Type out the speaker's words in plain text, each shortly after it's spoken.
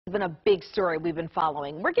It's been a big story we've been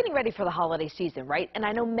following. We're getting ready for the holiday season, right? And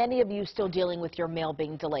I know many of you still dealing with your mail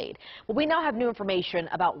being delayed. Well, we now have new information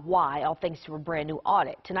about why, all thanks to a brand new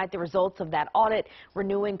audit. Tonight, the results of that audit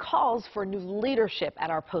renewing calls for new leadership at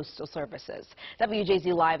our postal services. WJZ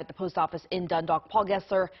Live at the post office in Dundalk. Paul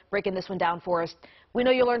Gessler breaking this one down for us. We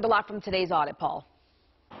know you learned a lot from today's audit, Paul.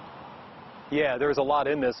 Yeah, there's a lot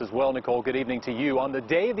in this as well, Nicole. Good evening to you. On the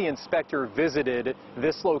day the inspector visited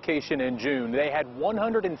this location in June, they had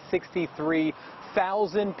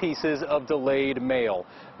 163,000 pieces of delayed mail.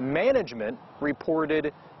 Management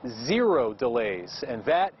reported 0 delays, and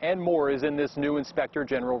that and more is in this new Inspector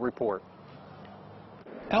General report.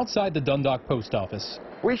 Outside the Dundalk post office.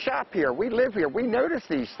 We shop here, we live here, we notice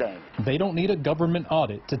these things. They don't need a government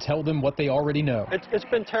audit to tell them what they already know. It's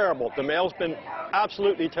been terrible. The mail's been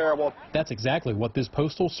absolutely terrible. That's exactly what this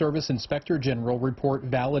Postal Service Inspector General report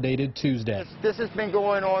validated Tuesday. This has been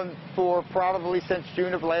going on for probably since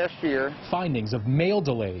June of last year. Findings of mail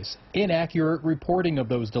delays, inaccurate reporting of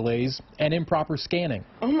those delays, and improper scanning.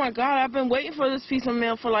 Oh my God, I've been waiting for this piece of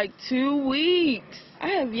mail for like 2 weeks. I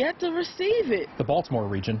have yet to receive it. The Baltimore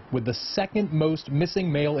region with the second most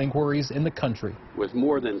missing mail inquiries in the country. With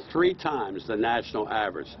more than 3 times the national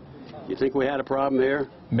average. You think we had a problem here?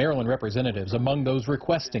 Maryland representatives among those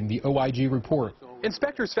requesting the OIG report.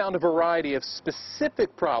 Inspectors found a variety of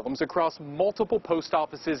specific problems across multiple post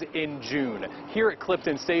offices in June. Here at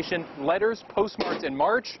Clifton Station, letters postmarked in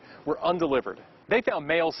March were undelivered. They found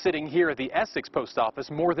mail sitting here at the Essex post office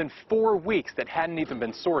more than 4 weeks that hadn't even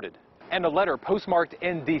been sorted. And a letter postmarked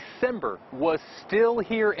in December was still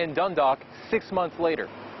here in Dundalk 6 months later.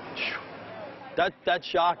 That's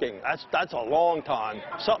shocking. That's a long time.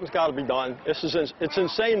 Something's got to be done. It's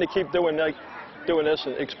insane to keep doing this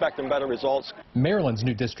and expecting better results. Maryland's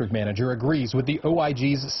new district manager agrees with the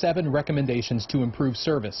OIG's 7 recommendations to improve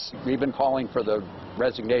service. We've been calling for the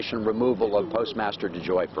resignation removal of Postmaster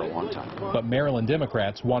DeJoy for a long time. But Maryland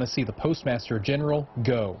Democrats want to see the Postmaster General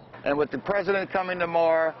go. And with the president coming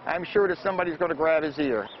tomorrow, I'm sure that somebody's going to grab his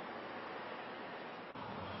ear.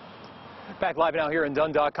 Back live now here in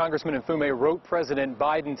Dundalk, Congressman Mfume wrote President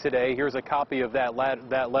Biden today. Here's a copy of that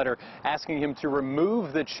letter asking him to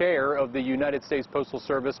remove the chair of the United States Postal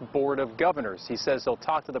Service Board of Governors. He says he'll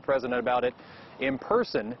talk to the president about it in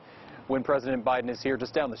person when President Biden is here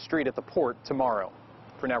just down the street at the port tomorrow.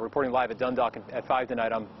 For now, reporting live at Dundalk at 5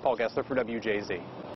 tonight, I'm Paul Gessler for WJZ.